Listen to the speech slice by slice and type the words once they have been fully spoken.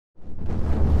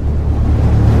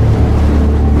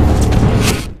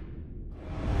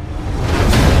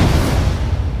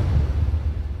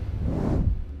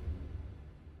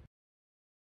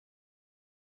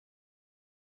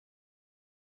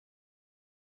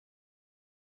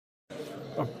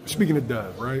speaking of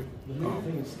Dev, right?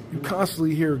 You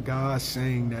constantly hear guys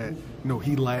saying that,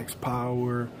 he lacks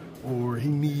power or he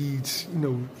needs,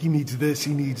 he needs this,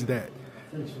 he needs that.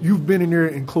 You've been in there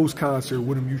in close concert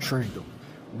with him, you trained him.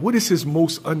 What is his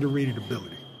most underrated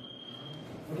ability?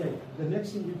 Okay, the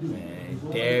next thing you do. Man,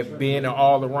 Dev being an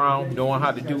all-around, knowing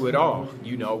how to do it all,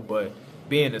 but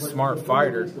being a smart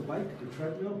fighter,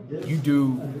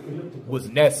 was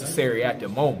necessary at the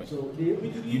moment,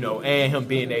 and him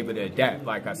being able to adapt.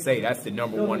 Like I say, that's the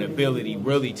 #1 ability,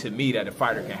 really, to me, that a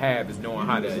fighter can have, is knowing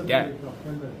how to adapt.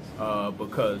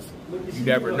 Because you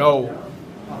never know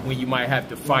when you might have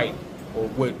to fight, or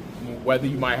whether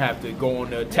you might have to go on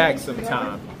the attack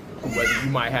sometime, whether you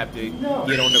might have to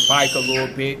get on the bike a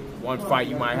little bit. One fight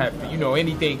you might have to,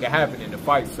 anything can happen in the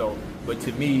fight. So, but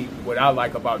to me, what I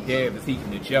like about Dev is he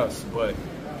can adjust. But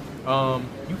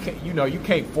you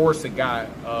can't force a guy.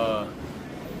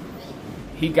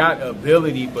 He got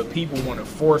ability, but people want to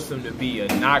force him to be a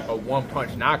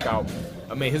one-punch knockout.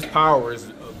 I mean, his power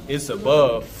is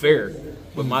above fair.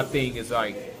 But my thing is,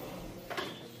 like,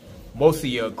 most of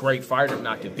your great fighters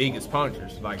not the biggest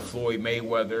punchers, like Floyd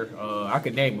Mayweather. I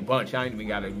could name a bunch. I ain't even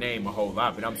got to name a whole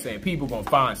lot, but I'm saying people gonna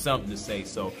find something to say.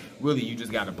 So really, you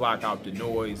just got to block out the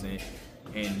noise, and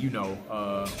we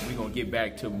gonna get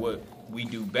back to what we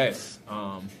do best,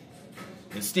 and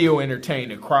still entertain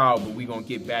the crowd. But we gonna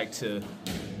get back to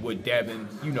what Devin,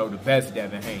 the best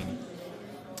Devin Haney.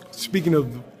 Speaking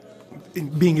of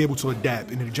being able to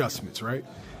adapt and adjustments, right?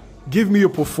 Give me a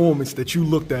performance that you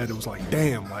looked at and was like,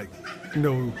 damn,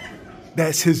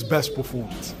 that's his best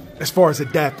performance as far as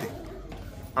adapting.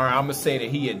 All right, I'm gonna say that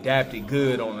he adapted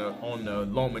good on the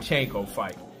Lomachenko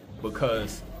fight,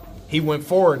 because he went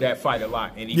forward that fight a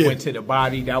lot, and he went to the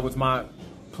body. That was my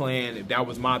plan. That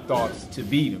was my thoughts to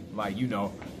beat him. Like,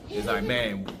 it's like,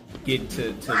 man, getting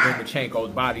to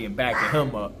Lomachenko's body and backing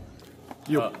him up.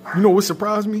 You know what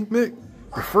surprised me, Mick?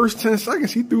 The first 10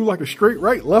 seconds, he threw like a straight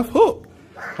right, left hook.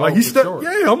 Like he stepped, sure.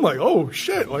 Yeah, I'm like, oh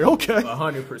shit, like, okay.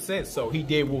 100%. So he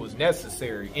did what was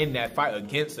necessary in that fight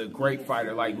against a great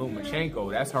fighter like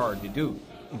Lomachenko. That's hard to do.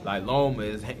 Like, Loma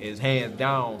is hands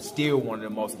down still one of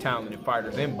the most talented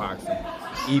fighters in boxing.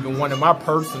 Even one of my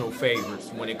personal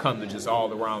favorites when it comes to just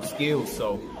all around skills.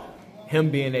 So him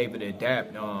being able to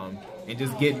adapt, and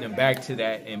just getting him back to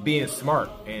that, and being smart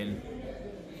and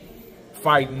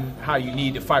fighting how you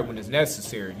need to fight when it's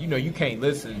necessary. You can't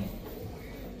listen.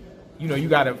 You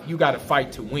gotta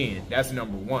fight to win. That's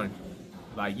 #1.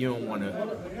 Like, you don't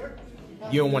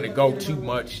wanna go too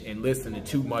much and listen to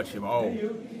too much of,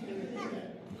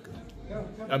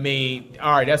 I mean,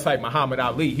 all right, that's like Muhammad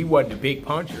Ali. He wasn't a big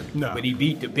puncher, but he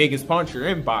beat the biggest puncher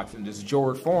in boxing, this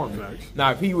George Foreman. Right.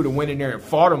 Now, if he would have went in there and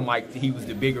fought him like he was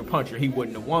the bigger puncher, he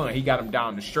wouldn't have won. He got him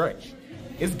down the stretch.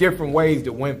 It's different ways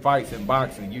to win fights in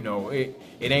boxing. It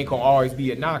ain't gonna always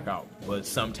be a knockout, but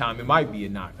sometimes it might be a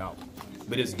knockout.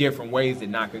 But it's different ways to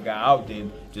knock a guy out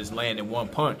than just landing one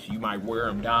punch. You might wear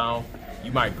him down.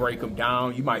 You might break him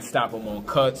down. You might stop him on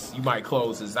cuts. You might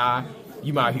close his eye.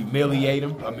 You might humiliate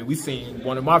him. I mean, we seen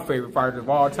one of my favorite fighters of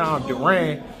all time,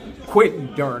 Duran,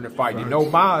 quitting during the fight. Right. No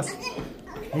boss.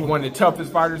 He one of the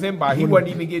toughest fighters in boxing. He wasn't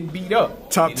even getting beat up.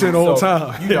 Top 10 all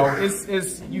time.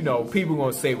 It's people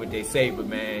gonna say what they say, but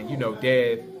man,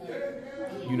 Dev,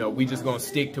 we just gonna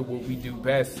stick to what we do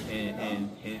best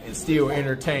and still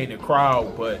entertain the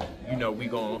crowd, but we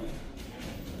gonna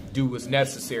do what's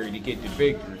necessary to get the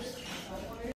victories.